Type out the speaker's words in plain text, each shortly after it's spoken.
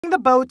the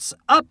boats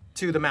up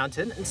to the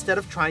mountain instead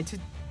of trying to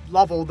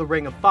level the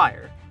ring of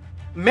fire.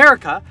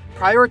 America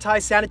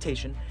prioritized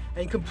sanitation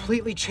and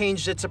completely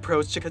changed its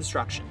approach to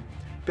construction,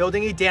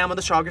 building a dam on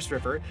the Chagres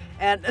River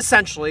and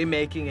essentially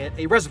making it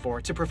a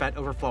reservoir to prevent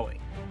overflowing.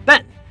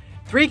 Then,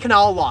 3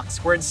 canal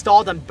locks were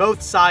installed on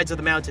both sides of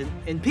the mountain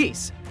in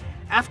peace.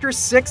 After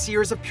 6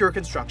 years of pure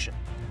construction,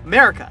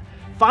 America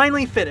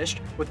finally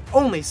finished with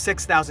only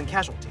 6,000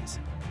 casualties.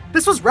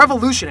 This was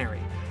revolutionary.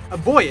 A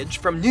voyage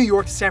from New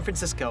York to San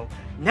Francisco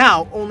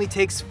now only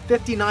takes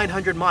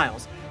 5,900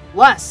 miles,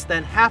 less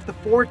than half the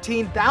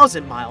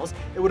 14,000 miles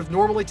it would have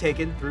normally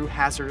taken through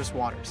hazardous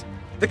waters.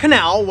 The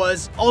canal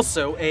was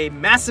also a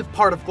massive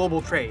part of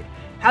global trade,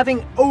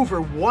 having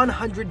over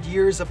 100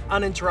 years of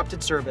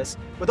uninterrupted service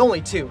with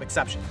only 2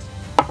 exceptions.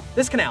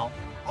 This canal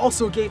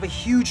also gave a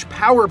huge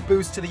power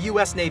boost to the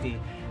US Navy,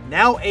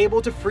 now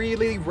able to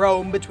freely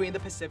roam between the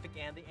Pacific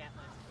and the Atlantic.